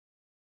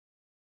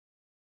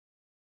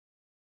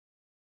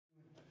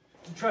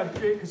try to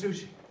create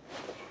Kuzushi.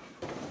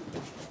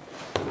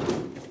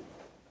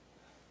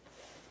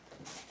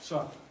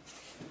 So,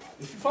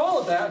 if you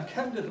followed that, and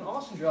Ken did an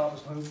awesome job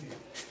as Hopi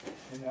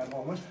in that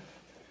moment,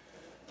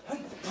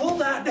 pull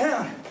that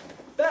down,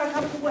 back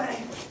out of the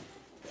way,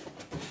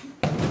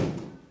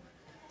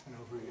 and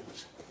over he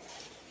goes.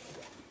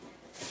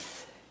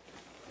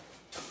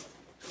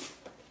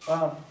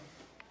 So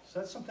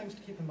that's some things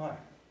to keep in mind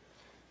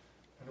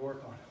and to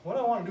work on. What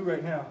I want to do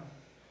right now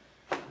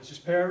is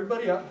just pair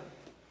everybody up,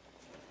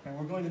 and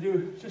we're going to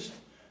do just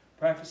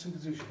practice some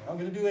Kuzushi. I'm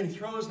going to do any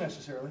throws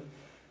necessarily.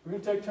 We're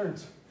going to take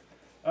turns.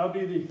 I'll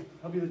be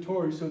the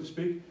Tory, so to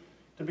speak,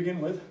 to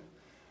begin with.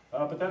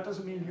 But that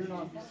doesn't mean you're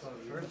not.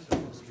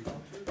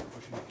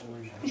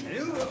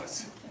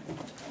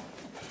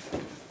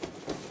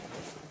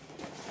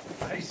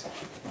 Nice.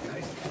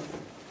 Nice.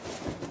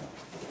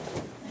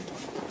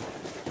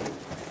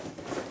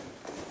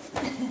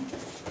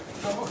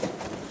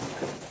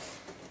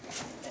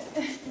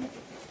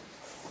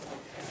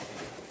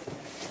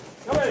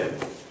 Come in.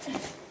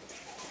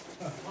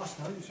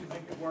 Austin, you should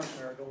make it work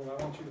there, Gold.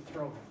 I want you to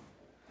throw him.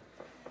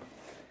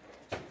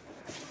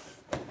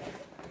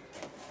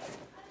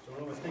 So what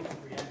do I think if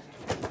we act?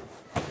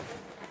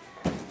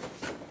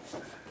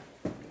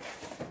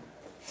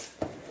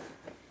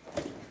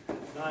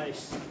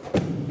 Nice.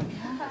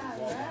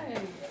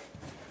 Right.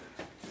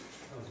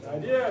 Good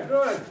idea.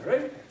 Good.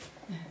 Ready?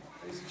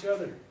 Face each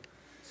other.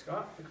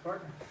 Scott, pick a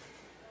partner.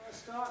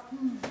 Scott.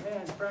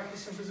 And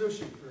practice some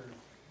Kuzushi for you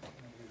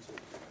two.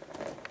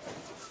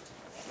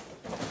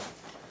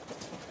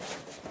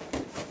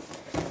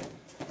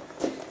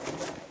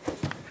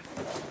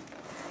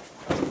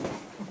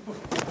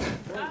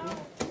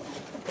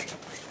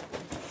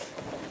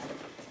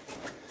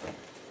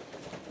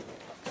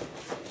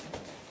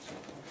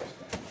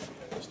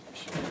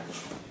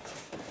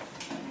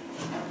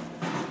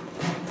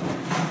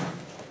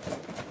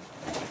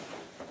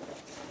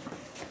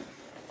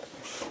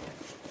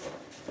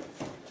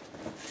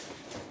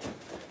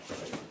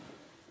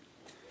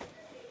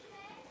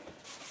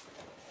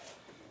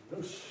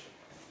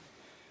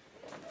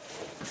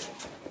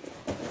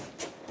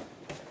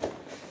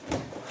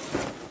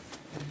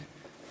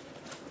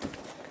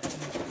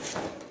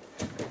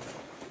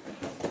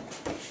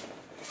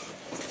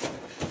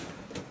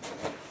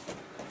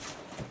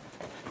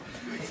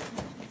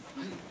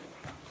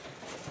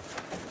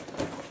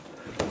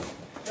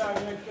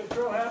 If the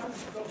throw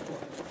happens, go for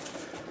it.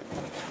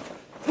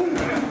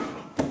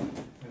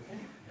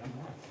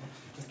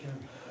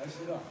 Nice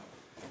it up.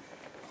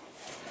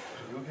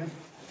 Are you okay?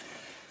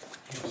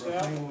 Stay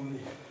out.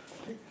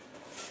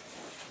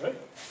 Ready?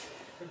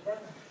 Quick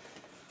partner.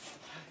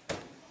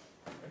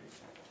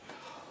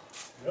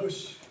 Ready?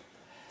 Yosh.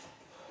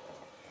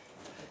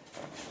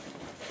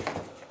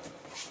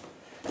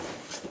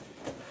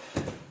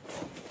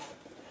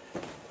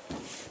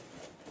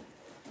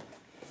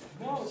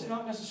 No, it's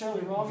not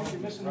necessarily wrong if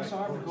you're missing this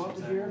arm to go up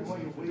to here.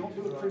 We don't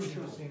do it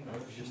prematurely.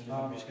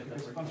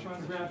 If I'm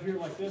trying to grab here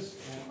like this,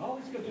 and all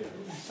he's going to do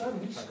is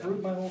suddenly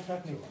screwed my whole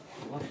technique.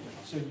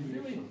 So you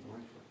really,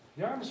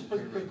 the arm is a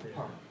pretty critical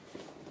part.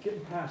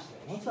 Getting past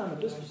that. Once I'm at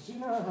this, see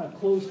now how I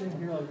close in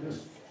here like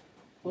this,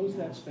 close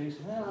that space,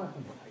 and now I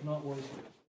can not worry.